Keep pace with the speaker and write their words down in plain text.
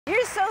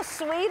You're so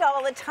sweet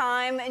all the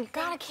time, and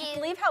God, I Thank can't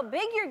you. believe how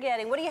big you're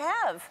getting. What do you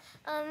have?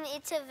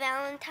 It's a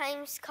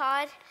Valentine's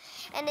card,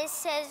 and it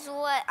says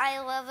what I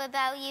love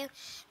about you,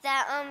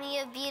 that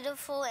you're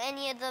beautiful and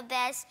you're the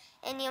best,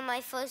 and you're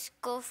my first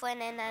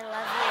girlfriend, and I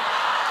love you.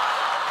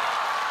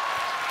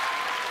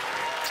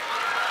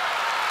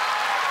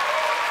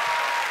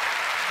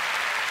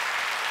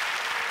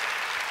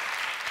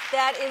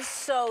 That is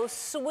so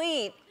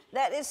sweet.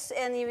 That is,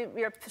 and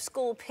your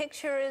school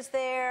picture is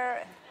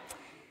there.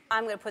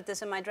 I'm going to put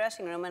this in my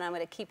dressing room, and I'm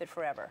going to keep it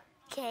forever.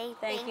 Okay,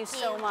 Thank you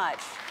so much.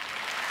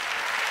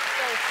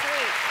 So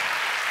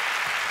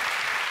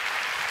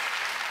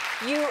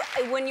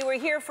sweet. When you were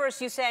here first,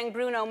 you sang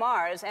Bruno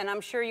Mars, and I'm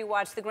sure you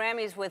watched the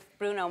Grammys with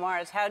Bruno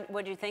Mars.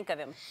 What did you think of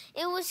him?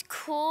 It was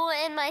cool,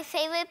 and my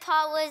favorite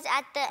part was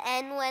at the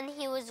end when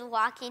he was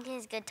walking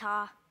his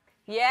guitar.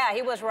 Yeah,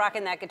 he was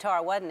rocking that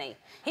guitar, wasn't he?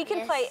 He can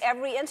Yes. play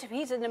every instrument.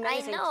 He's an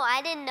amazing... I know.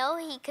 I didn't know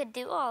he could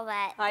do all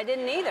that. I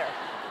didn't either.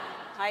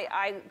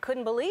 I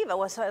couldn't believe it. I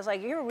was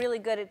like, you're really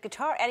good at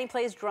guitar. And he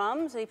plays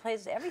drums, and he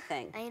plays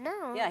everything. I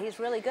know. Yeah, he's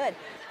really good.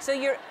 So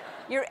you're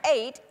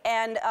 8,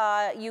 and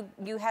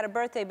you had a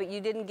birthday, but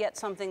you didn't get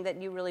something that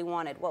you really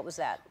wanted. What was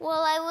that?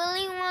 Well, I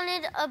really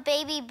wanted a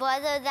baby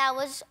brother that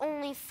was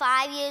only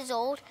 5 years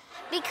old,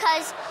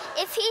 because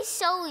if he's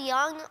so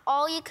young,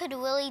 all you could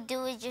really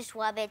do is just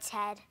rub its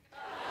head.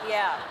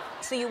 Yeah.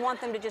 So you want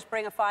them to just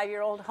bring a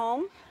 5-year-old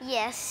home?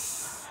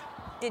 Yes.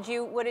 Did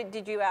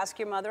you ask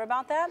your mother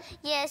about that?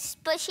 Yes,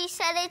 but she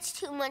said it's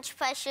too much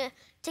pressure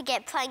to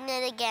get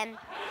pregnant again.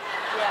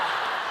 Yeah.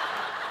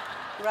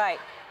 Right.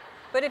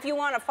 But if you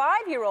want a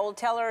 5-year-old,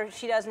 tell her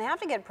she doesn't have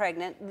to get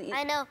pregnant.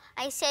 I know.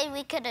 I said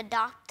we could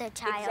adopt a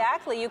child.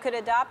 Exactly. You could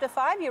adopt a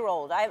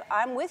 5-year-old.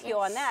 I'm with you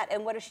on that.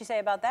 And what does she say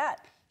about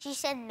that? She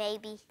said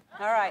maybe.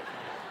 All right.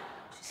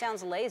 She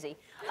sounds lazy.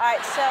 All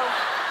right,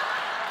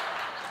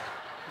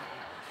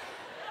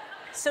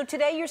 so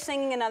today you're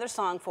singing another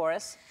song for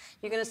us.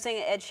 You're going to sing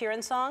an Ed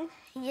Sheeran song?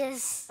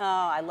 Yes. Oh,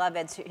 I love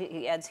Ed's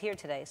here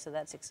today, so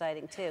that's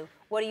exciting too.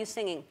 What are you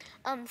singing?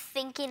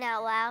 Thinking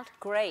out loud.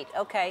 Great,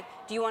 okay.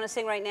 Do you want to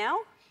sing right now?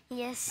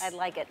 Yes. I'd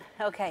like it.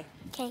 Okay.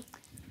 Okay.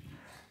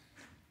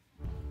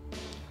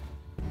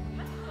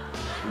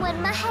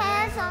 When my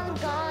hair's all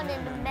gone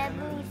and the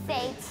memory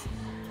fades,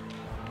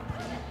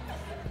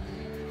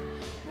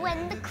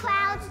 when the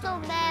clouds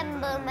don't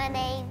remember my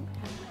name,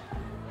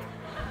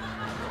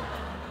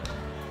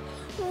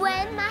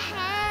 when my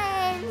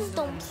hands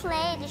don't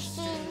play the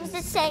strings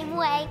the same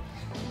way,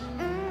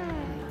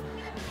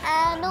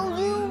 I know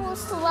you will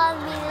still love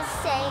me the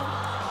same.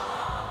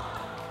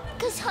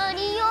 'Cause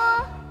honey,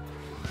 your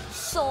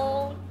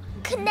soul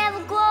could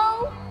never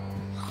grow.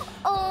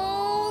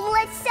 Oh,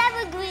 let's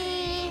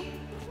evergreen.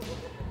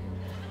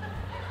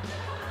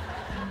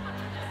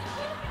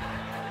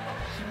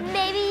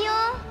 Maybe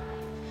your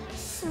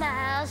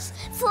smiles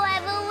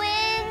forever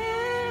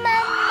in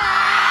my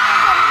mind.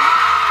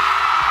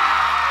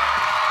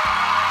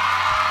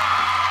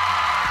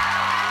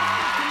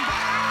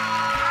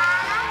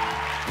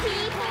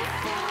 People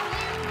fall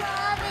in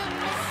love in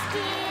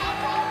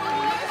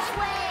mysterious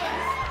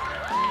ways.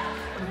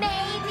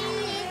 Maybe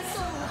it's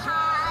so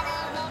hard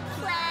of a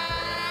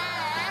plan.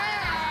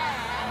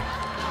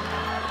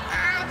 I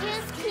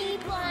just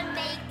keep on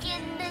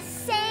making the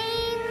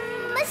same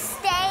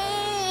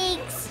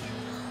mistakes,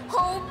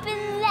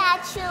 hoping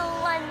that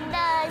you'll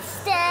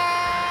understand.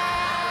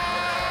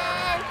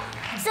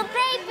 So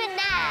baby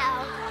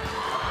now,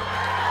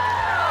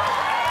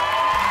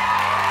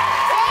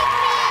 take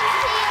me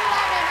into your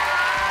loving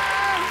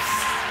arms.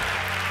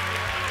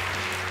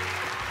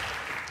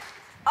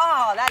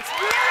 Oh, that's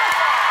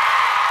beautiful!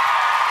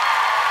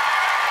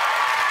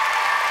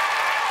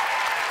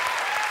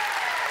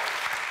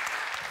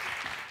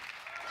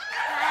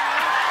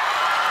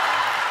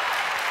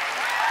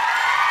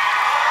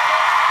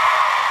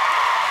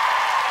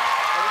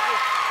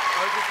 I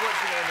was just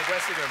watching it in the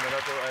dressing room, and I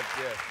thought,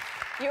 yeah.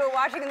 You were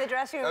watching in the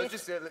dressing room? I was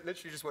just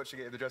literally just watching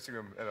it in the dressing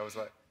room, and I was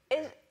like...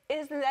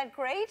 Isn't that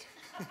great?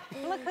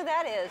 Look who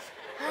that is.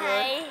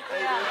 Hi.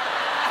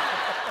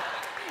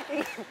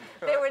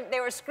 They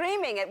were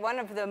screaming at one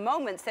of the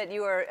moments that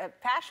you were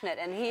passionate,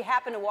 and he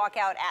happened to walk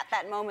out at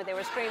that moment. They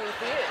were screaming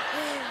for you.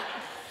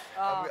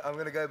 I'm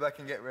going to go back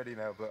and get ready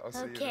now, but I'll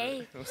see you in a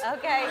minute.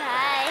 Okay.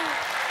 Hi.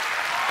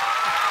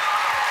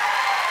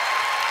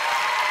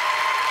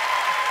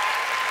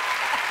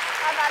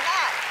 How about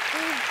that?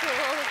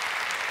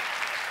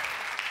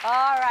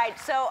 All right,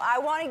 so I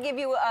want to give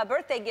you a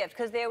birthday gift,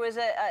 because there was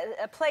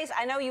a place,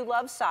 I know you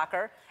love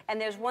soccer, and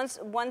there's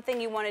one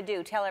thing you want to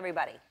do. Tell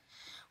everybody.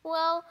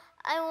 Well,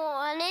 I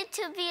wanted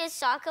to be a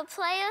soccer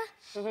player,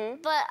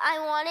 but I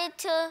wanted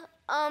to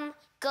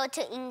go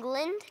to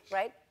England.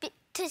 Right.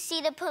 To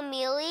see the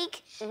Premier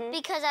League,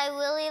 because I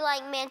really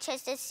like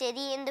Manchester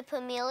City in the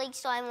Premier League,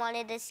 so I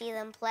wanted to see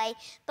them play.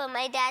 But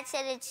my dad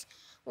said it's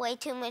way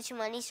too much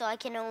money, so I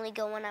can only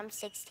go when I'm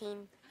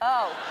 16.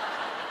 Oh.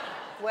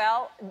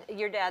 Well,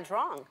 your dad's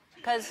wrong.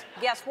 Because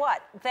guess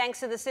what? Thanks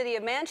to the city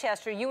of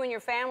Manchester, you and your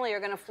family are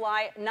going to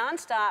fly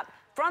nonstop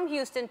from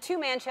Houston to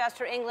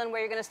Manchester, England,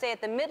 where you're going to stay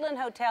at the Midland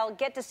Hotel,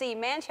 get to see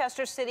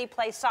Manchester City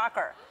play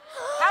soccer.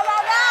 How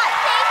about that?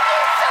 Thank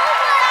you so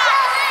much,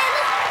 Ellen.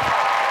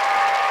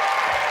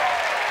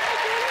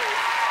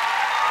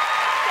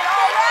 Look at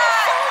all that. Thank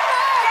you so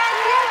much.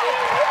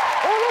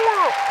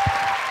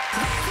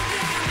 Thank you.